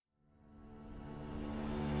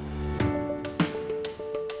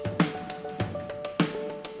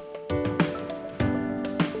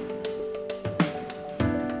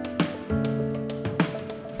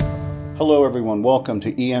Hello, everyone. Welcome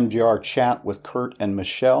to EMDR Chat with Curt and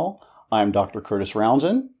Michelle. I'm Dr. Curtis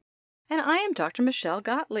Roundsen. And I am Dr. Michelle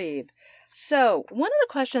Gottlieb. So, one of the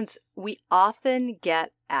questions we often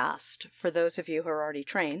get asked, for those of you who are already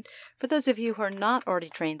trained, for those of you who are not already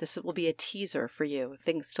trained, this will be a teaser for you,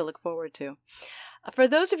 things to look forward to. For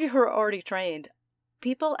those of you who are already trained,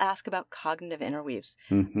 people ask about cognitive interweaves.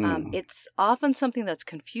 It's often something that's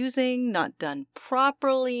confusing, not done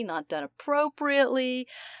properly, not done appropriately.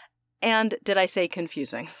 And did I say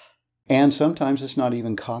confusing? And sometimes it's not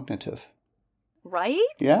even cognitive. Right?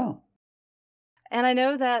 Yeah. And I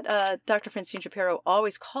know that Dr. Francine Shapiro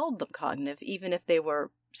always called them cognitive, even if they were,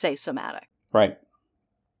 say, somatic. Right.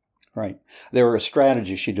 They were a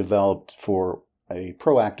strategy she developed for a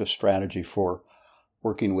proactive strategy for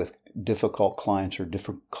working with difficult clients or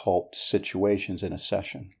difficult situations in a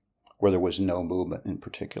session where there was no movement in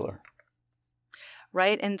particular.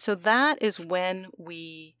 Right. And so that is when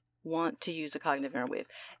we want to use a cognitive interweave.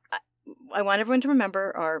 I want everyone to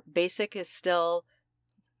remember our basic is still,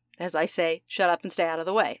 as I say, shut up and stay out of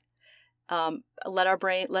the way. Let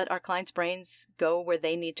our clients' brains go where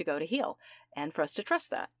they need to go to heal, and for us to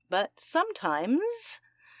trust that. But sometimes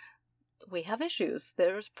we have issues.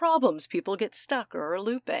 There's problems. People get stuck or are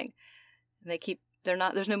looping.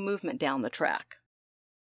 There's no movement down the track.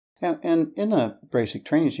 Yeah, and in the basic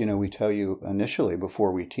trainings, we tell you initially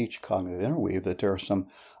before we teach cognitive interweave that there are some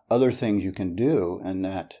other things you can do in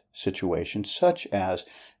that situation, such as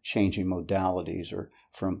changing modalities or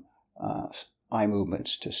from eye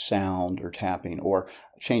movements to sound or tapping, or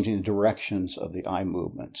changing the directions of the eye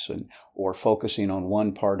movements, or focusing on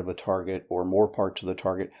one part of a target or more parts of the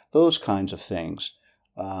target. Those kinds of things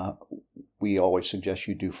we always suggest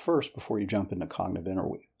you do first before you jump into cognitive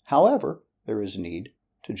interweave. However, there is need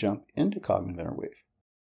to jump into cognitive interweave.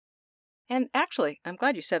 And actually, I'm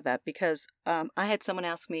glad you said that, because I had someone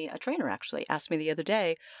a trainer asked me the other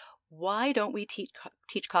day, why don't we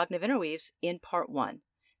teach cognitive interweaves in part 1,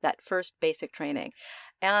 that first basic training?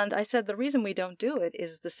 And I said the reason we don't do it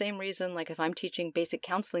is the same reason, like if I'm teaching basic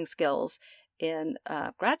counseling skills in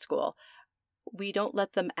grad school, we don't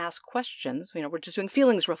let them ask questions. We're just doing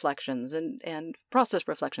feelings reflections and process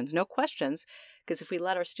reflections, no questions, because if we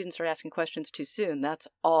let our students start asking questions too soon, that's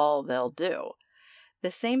all they'll do. The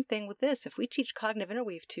same thing with this. If we teach cognitive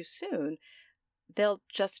interweave too soon, they'll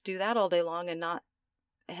just do that all day long and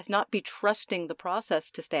not be trusting the process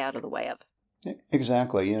to stay out of the way of.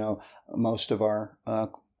 Exactly. Most of our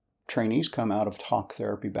trainees come out of talk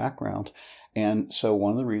therapy backgrounds. And so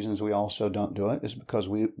one of the reasons we also don't do it is because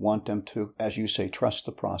we want them to, as you say, trust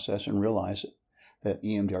the process and realize that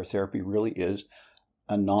EMDR therapy really is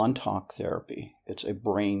a non-talk therapy. It's a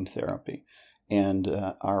brain therapy. And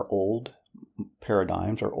our old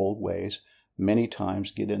paradigms, our old ways, many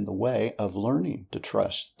times get in the way of learning to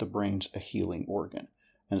trust the brain's a healing organ.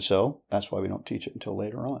 And so that's why we don't teach it until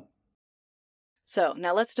later on. So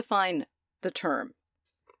now let's define the term.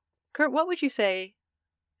 Curt, what would you say?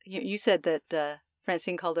 You said that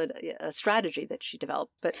Francine called it a strategy that she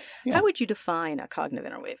developed, but Yeah. How would you define a cognitive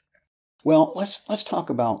interweave? Well, let's talk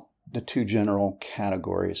about the two general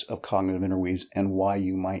categories of cognitive interweaves and why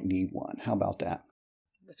you might need one. How about that?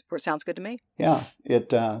 Sounds good to me. Yeah,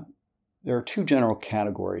 there are two general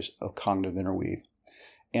categories of cognitive interweave.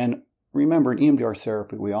 And remember, in EMDR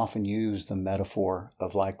therapy, we often use the metaphor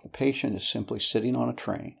of like the patient is simply sitting on a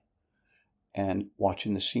train and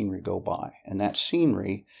watching the scenery go by. And that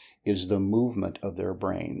scenery is the movement of their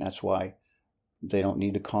brain. That's why they don't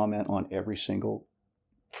need to comment on every single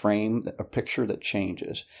frame, a picture that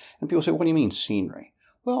changes. And people say, what do you mean scenery?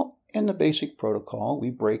 Well, in the basic protocol,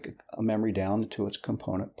 we break a memory down into its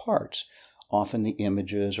component parts. Often the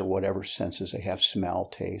images or whatever senses they have, smell,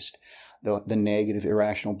 taste, the negative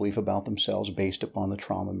irrational belief about themselves based upon the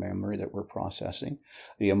trauma memory that we're processing,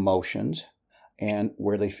 the emotions, and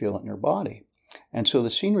where they feel it in their body. And so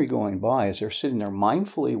the scenery going by as they're sitting there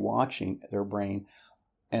mindfully watching their brain,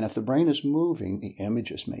 and if the brain is moving, the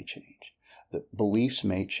images may change, the beliefs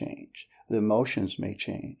may change, the emotions may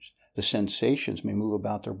change, the sensations may move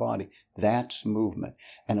about their body. That's movement.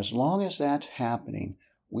 And as long as that's happening,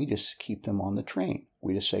 we just keep them on the train.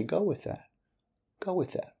 We just say, go with that. Go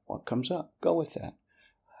with that. What comes up? Go with that.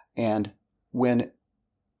 And when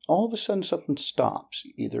all of a sudden something stops,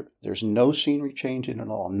 either there's no scenery changing at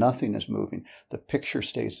all, nothing is moving, the picture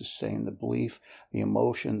stays the same, the belief, the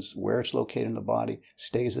emotions, where it's located in the body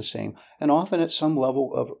stays the same, and often at some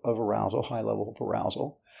level of arousal, high level of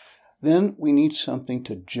arousal, then we need something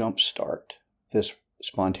to jumpstart this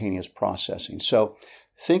spontaneous processing. So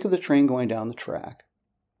think of the train going down the track,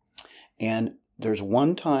 and there's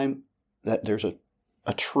one time that there's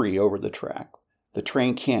a tree over the track. The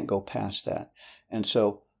train can't go past that. And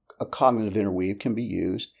so a cognitive interweave can be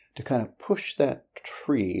used to kind of push that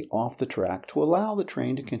tree off the track to allow the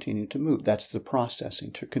train to continue to move. That's the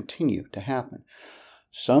processing to continue to happen.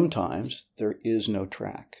 Sometimes there is no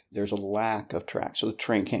track. There's a lack of track. So the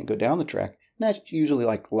train can't go down the track. And that's usually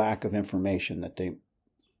like lack of information that they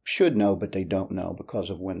should know, but they don't know because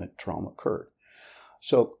of when the trauma occurred.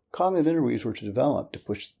 So cognitive interweaves were developed to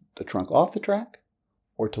push the trunk off the track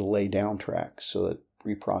or to lay down tracks so that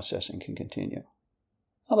reprocessing can continue.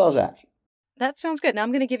 How about that? That sounds good. Now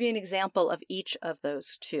I'm going to give you an example of each of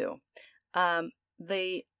those two.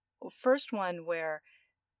 The first one where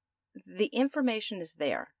the information is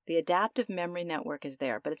there, the adaptive memory network is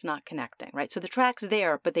there, but it's not connecting, right? So the track's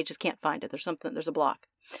there, but they just can't find it. There's a block.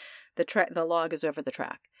 The log is over the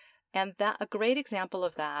track. And a great example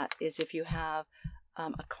of that is if you have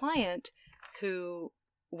a client who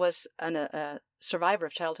was a survivor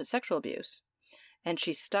of childhood sexual abuse, and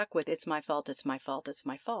she's stuck with, it's my fault, it's my fault, it's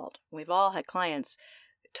my fault. We've all had clients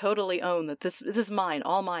totally own that this is mine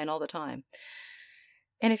all the time.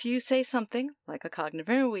 And if you say something like a cognitive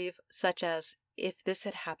interweave, such as, if this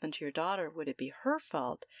had happened to your daughter, would it be her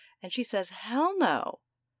fault? And she says, hell no.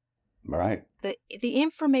 Right. The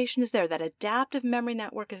information is there. That adaptive memory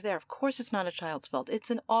network is there. Of course it's not a child's fault.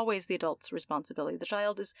 It's always the adult's responsibility. The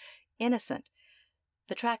child is innocent.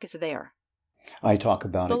 The track is there. I talk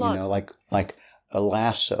about it, like a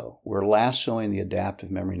lasso. We're lassoing the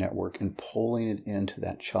adaptive memory network and pulling it into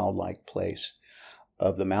that childlike place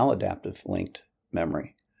of the maladaptive linked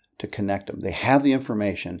memory to connect them. They have the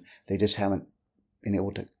information. They just haven't been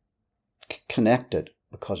able to connect it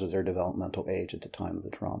because of their developmental age at the time of the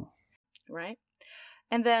trauma. Right.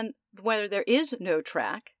 And then whether there is no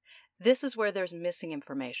track, this is where there's missing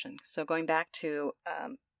information. So going back to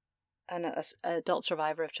an adult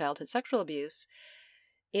survivor of childhood sexual abuse,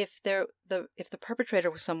 if the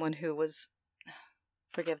perpetrator was someone who was,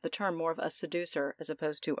 forgive the term, more of a seducer as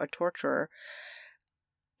opposed to a torturer,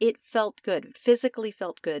 it felt good. It physically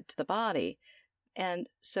felt good to the body. And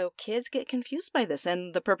so kids get confused by this.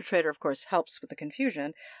 And the perpetrator, of course, helps with the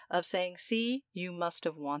confusion of saying, see, you must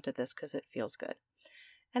have wanted this because it feels good.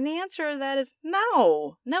 And the answer to that is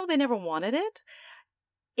no, they never wanted it.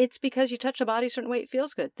 It's because you touch a body a certain way, it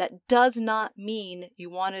feels good. That does not mean you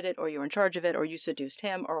wanted it or you were in charge of it or you seduced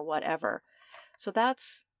him or whatever. So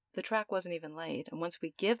the track wasn't even laid. And once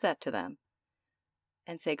we give that to them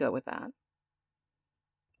and say, go with that,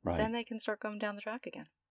 right, then they can start going down the track again.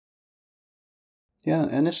 Yeah,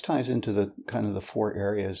 and this ties into the kind of the four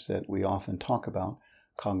areas that we often talk about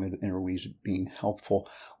cognitive interweaves being helpful.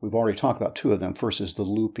 We've already talked about two of them. First is the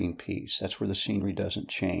looping piece. That's where the scenery doesn't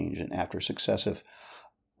change. And after successive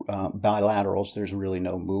bilaterals, there's really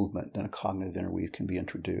no movement. Then a cognitive interweave can be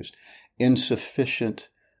introduced. Insufficient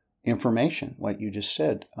information, what you just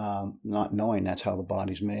said, not knowing that's how the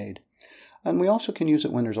body's made. And we also can use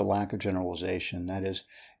it when there's a lack of generalization. That is,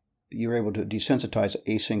 you're able to desensitize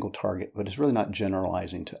a single target, but it's really not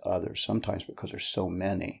generalizing to others, sometimes because there's so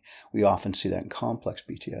many. We often see that in complex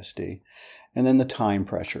PTSD. And then the time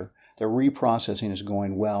pressure. The reprocessing is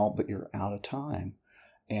going well, but you're out of time.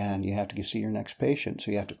 And you have to see your next patient, so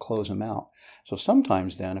you have to close them out. So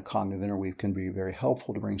sometimes then a cognitive interweave can be very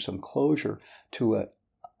helpful to bring some closure to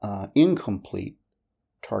an incomplete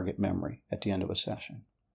target memory at the end of a session.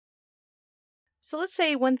 So let's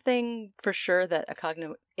say one thing for sure that a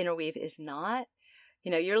cognitive interweave is not.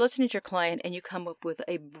 You're listening to your client and you come up with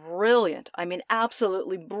a brilliant,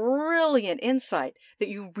 absolutely brilliant insight that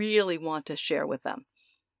you really want to share with them.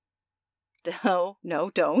 No,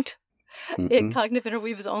 don't. Cognitive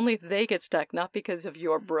interweave is only if they get stuck, not because of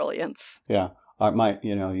your brilliance. Yeah.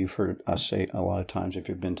 You've heard us say a lot of times, if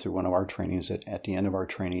you've been through one of our trainings, that at the end of our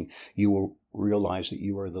training, you will realize that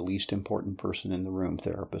you are the least important person in the room,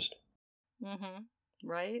 therapist. Mm-hmm.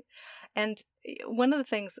 Right. And one of the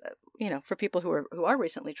things, for people who are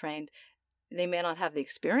recently trained, they may not have the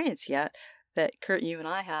experience yet that Curt, you and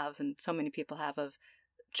I have, and so many people have, of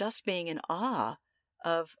just being in awe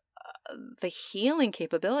of the healing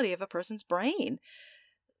capability of a person's brain.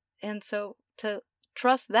 And so to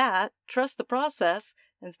trust the process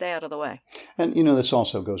and stay out of the way. And, this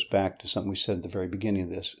also goes back to something we said at the very beginning of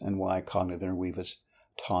this, and why cognitive interweave is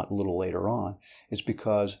taught a little later on, is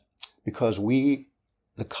because the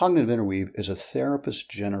cognitive interweave is a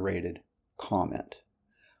therapist-generated comment,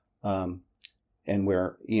 and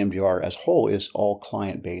where EMDR as whole is all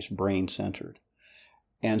client-based, brain-centered.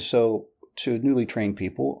 And so to newly trained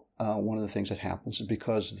people, one of the things that happens is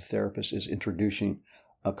because the therapist is introducing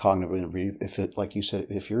a cognitive interweave, like you said,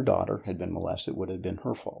 if your daughter had been molested, it would have been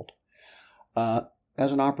her fault,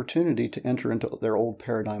 as an opportunity to enter into their old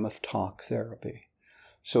paradigm of talk therapy.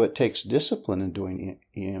 So it takes discipline in doing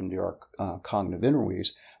EMDR cognitive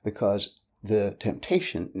interweaves, because the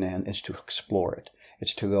temptation then is to explore it.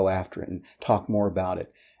 It's to go after it and talk more about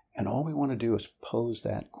it. And all we want to do is pose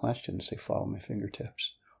that question and say, follow my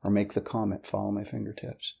fingertips, or make the comment, follow my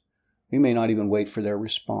fingertips. We may not even wait for their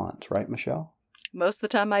response, right, Michelle? Most of the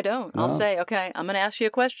time I don't. No. I'll say, okay, I'm going to ask you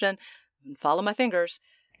a question, and follow my fingers.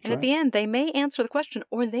 And That's at the end, they may answer the question,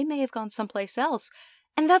 or they may have gone someplace else.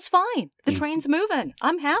 And that's fine. The train's moving.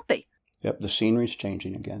 I'm happy. Yep, the scenery's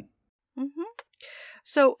changing again. Mm-hmm.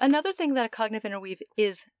 So another thing that a cognitive interweave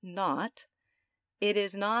is not, it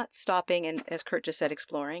is not stopping and, as Curt just said,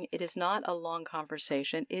 exploring. It is not a long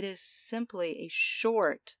conversation. It is simply a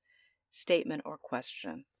short statement or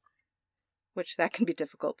question, which that can be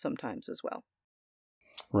difficult sometimes as well.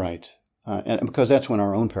 Right. And because that's when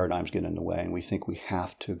our own paradigms get in the way, and we think we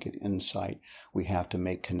have to get insight. We have to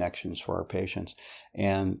make connections for our patients.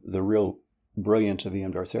 And the real brilliance of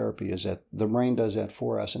EMDR therapy is that the brain does that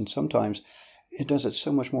for us. And sometimes it does it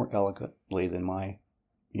so much more eloquently than my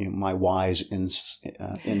wise,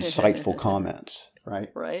 insightful comments, right?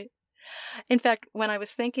 Right. In fact, when I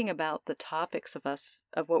was thinking about the topics of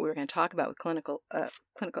what we were going to talk about with clinical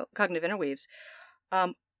cognitive interweaves,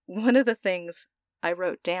 one of the things I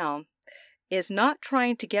wrote down is not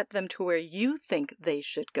trying to get them to where you think they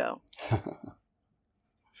should go.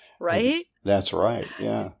 Right? That's right.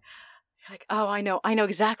 Yeah. Like, oh, I know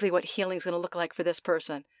exactly what healing is going to look like for this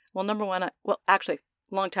person. Well, number one, actually,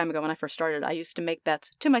 a long time ago when I first started, I used to make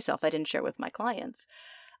bets to myself. I didn't share with my clients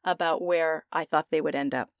about where I thought they would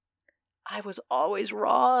end up. I was always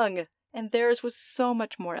wrong. And theirs was so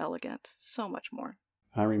much more elegant, so much more.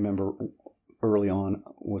 I remember early on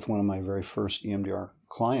with one of my very first EMDR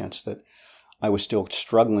clients that I was still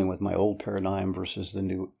struggling with my old paradigm versus the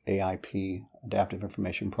new AIP, Adaptive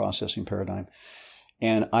Information Processing paradigm.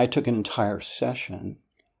 And I took an entire session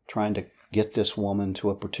trying to get this woman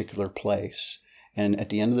to a particular place. And at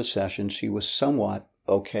the end of the session, she was somewhat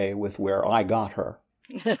okay with where I got her.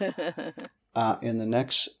 In the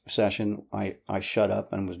next session, I shut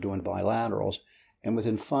up and was doing bilaterals. And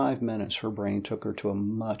within 5 minutes, her brain took her to a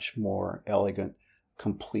much more elegant,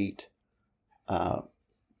 complete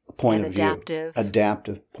point of view.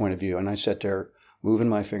 Adaptive point of view. And I sat there moving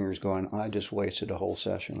my fingers going, I just wasted a whole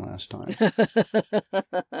session last time.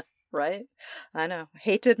 Right? I know.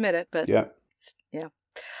 Hate to admit it, but yeah.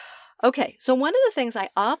 Okay. So one of the things I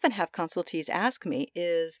often have consultees ask me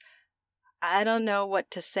is, I don't know what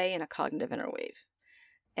to say in a cognitive interweave.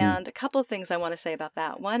 And a couple of things I want to say about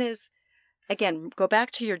that. One is, again, go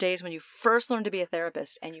back to your days when you first learned to be a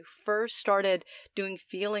therapist and you first started doing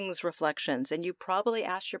feelings reflections, and you probably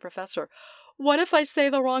asked your professor, what if I say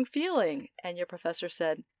the wrong feeling? And your professor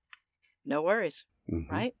said, no worries,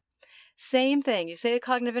 right? Same thing. You say a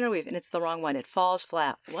cognitive interweave and it's the wrong one. It falls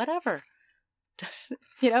flat. Whatever. Just,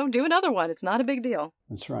 do another one. It's not a big deal.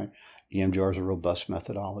 That's right. EMDR is a robust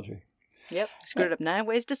methodology. Yep. Screwed it up 9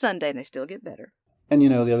 ways to Sunday and they still get better. And,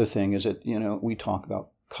 the other thing is that, we talk about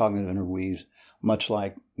cognitive interweaves, much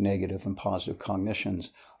like negative and positive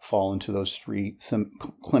cognitions, fall into those three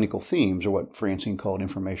clinical themes, or what Francine called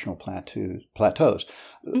informational plateaus.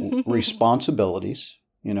 Responsibilities,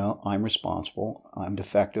 I'm responsible, I'm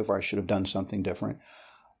defective, or I should have done something different.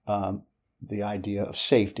 The idea of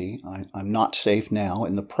safety, I'm not safe now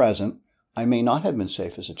in the present. I may not have been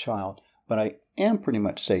safe as a child, but I am pretty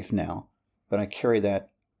much safe now. But I carry that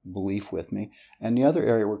belief with me. And the other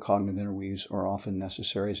area where cognitive interweaves are often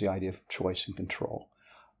necessary is the idea of choice and control.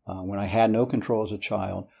 When I had no control as a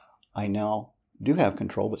child, I now do have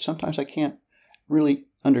control, but sometimes I can't really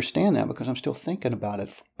understand that because I'm still thinking about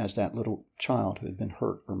it as that little child who had been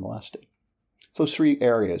hurt or molested. Those three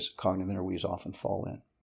areas cognitive interweaves often fall in.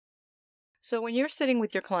 So when you're sitting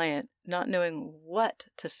with your client, not knowing what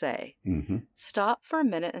to say, stop for a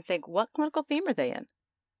minute and think, what clinical theme are they in?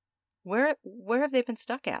 Where have they been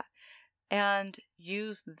stuck at? And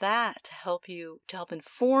use that to help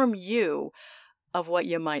inform you of what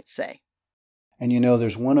you might say. And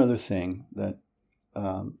there's one other thing that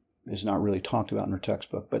is not really talked about in our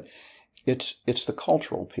textbook, but it's the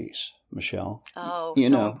cultural piece, Michelle. Oh,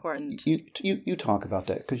 so important. You talk about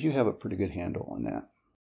that because you have a pretty good handle on that.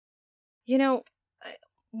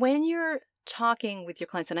 When you're talking with your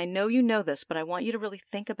clients, and I know you know this, but I want you to really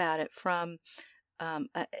think about it from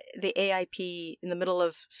the AIP in the middle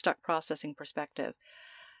of stuck processing perspective.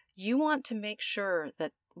 You want to make sure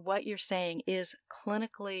that what you're saying is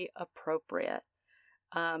clinically appropriate.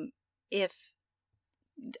 If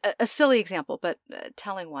a silly example, but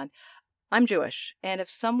telling one, I'm Jewish, and if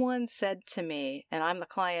someone said to me, and I'm the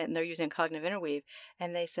client, and they're using Cognitive Interweave,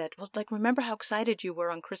 and they said, well, like, remember how excited you were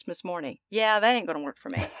on Christmas morning? Yeah, that ain't going to work for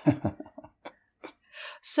me.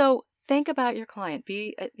 So think about your client.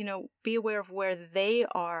 Be aware of where they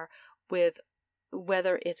are with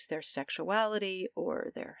whether it's their sexuality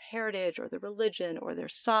or their heritage or their religion or their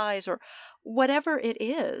size or whatever it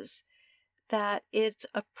is, that it's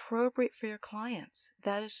appropriate for your clients.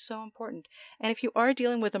 That is so important. And if you are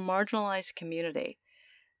dealing with a marginalized community,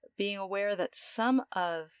 being aware that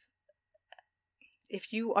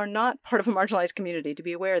if you are not part of a marginalized community, to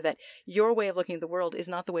be aware that your way of looking at the world is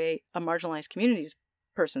not the way a marginalized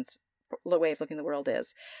person's way of looking at the world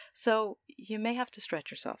is. So you may have to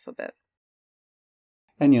stretch yourself a bit.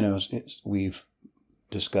 And, we've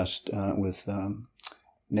discussed with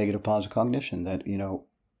negative positive cognition that,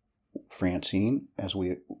 Francine, I'm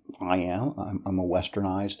a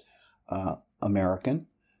westernized American,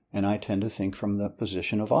 and I tend to think from the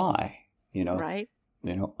position of I, Right.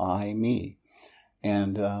 I, me.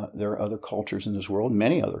 And there are other cultures in this world,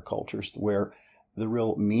 many other cultures, where the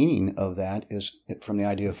real meaning of that is from the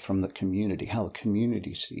idea from the community, how the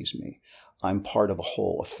community sees me. I'm part of a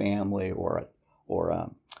whole, a family or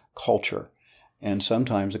a culture. And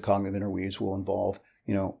sometimes the cognitive interweaves will involve,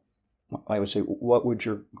 I would say, what would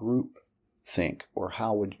your group think, or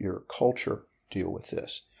how would your culture deal with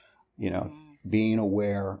this? Being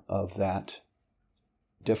aware of that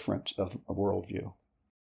difference of worldview.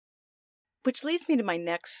 Which leads me to my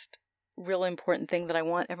next really important thing that I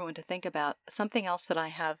want everyone to think about. Something else that I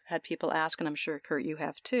have had people ask, and I'm sure, Curt, you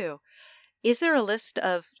have too. Is there a list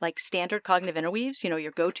of like standard cognitive interweaves,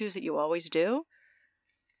 your go-tos that you always do?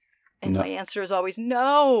 And No. my answer is always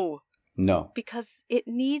no. No. Because it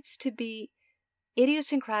needs to be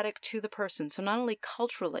idiosyncratic to the person. So not only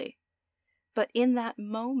culturally, but in that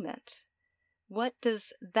moment, what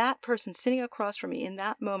does that person sitting across from me in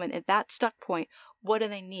that moment, at that stuck point, what do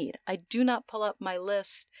they need? I do not pull up my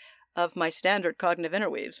list of my standard cognitive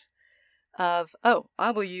interweaves of,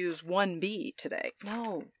 I will use 1B today.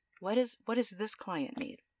 No. What does this client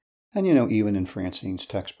need? And, even in Francine's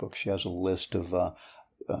textbook, she has a list of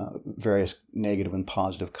various negative and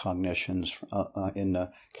positive cognitions in the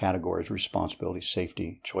categories responsibility,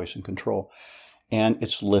 safety, choice, and control. And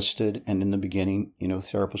it's listed, and in the beginning,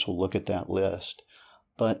 therapists will look at that list.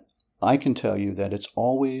 But I can tell you that it's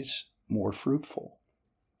always more fruitful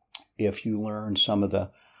if you learn some of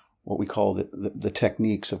what we call the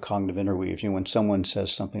techniques of cognitive interweaves. When someone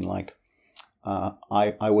says something like,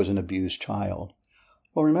 I was an abused child.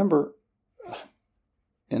 Well, remember,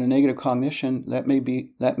 in a negative cognition, that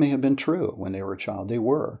may have been true when they were a child. They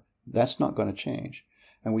were. That's not going to change.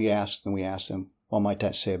 And we ask them, what might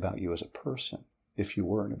that say about you as a person if you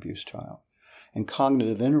were an abused child? And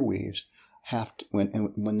cognitive interweaves have to,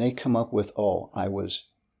 when they come up with, I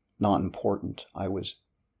was not important, I was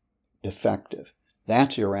defective,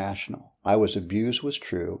 that's irrational. I was abused was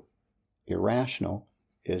true. Irrational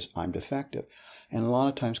is I'm defective. And a lot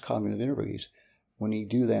of times cognitive interweaves, when you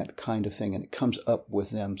do that kind of thing and it comes up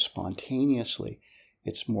with them spontaneously,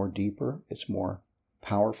 it's more deeper, it's more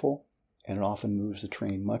powerful, and it often moves the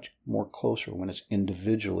train much more closer when it's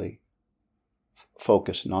individually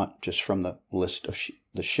focused, not just from the list of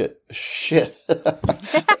the shit.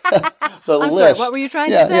 The I'm list. sorry, what were you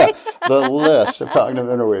trying to say? Yeah, the list of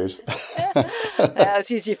cognitive interweaves. That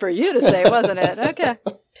was easy for you to say, wasn't it? Okay.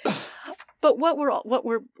 But what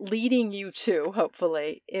we're leading you to,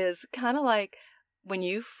 hopefully, is kind of like when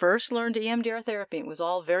you first learned EMDR therapy. It was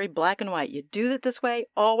all very black and white. You do it this way,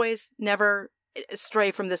 always, never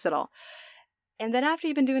stray from this at all. And then after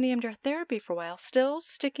you've been doing EMDR therapy for a while, still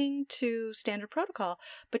sticking to standard protocol,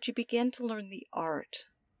 but you begin to learn the art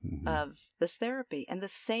of this therapy. And the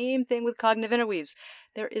same thing with cognitive interweaves.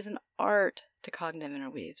 There is an art to cognitive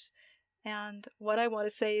interweaves. And what I want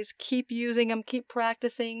to say is keep using them, keep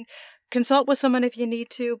practicing, consult with someone if you need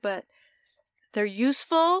to, but they're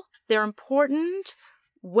useful, they're important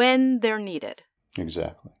when they're needed.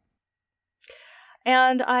 Exactly.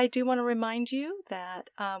 And I do want to remind you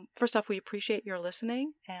that, first off, we appreciate your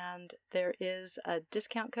listening, and there is a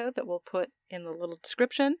discount code that we'll put in the little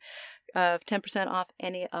description of 10% off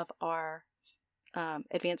any of our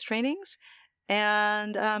advanced trainings.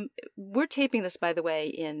 And we're taping this, by the way,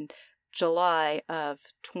 in July of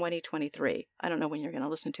 2023. I don't know when you're going to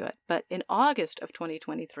listen to it, but in August of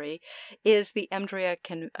 2023 is the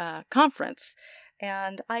EMDR conference.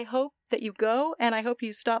 And I hope that you go, and I hope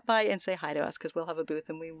you stop by and say hi to us, because we'll have a booth,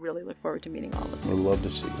 and we really look forward to meeting all of you. We'd love to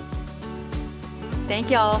see you.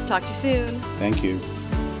 Thank y'all. Talk to you soon. Thank you.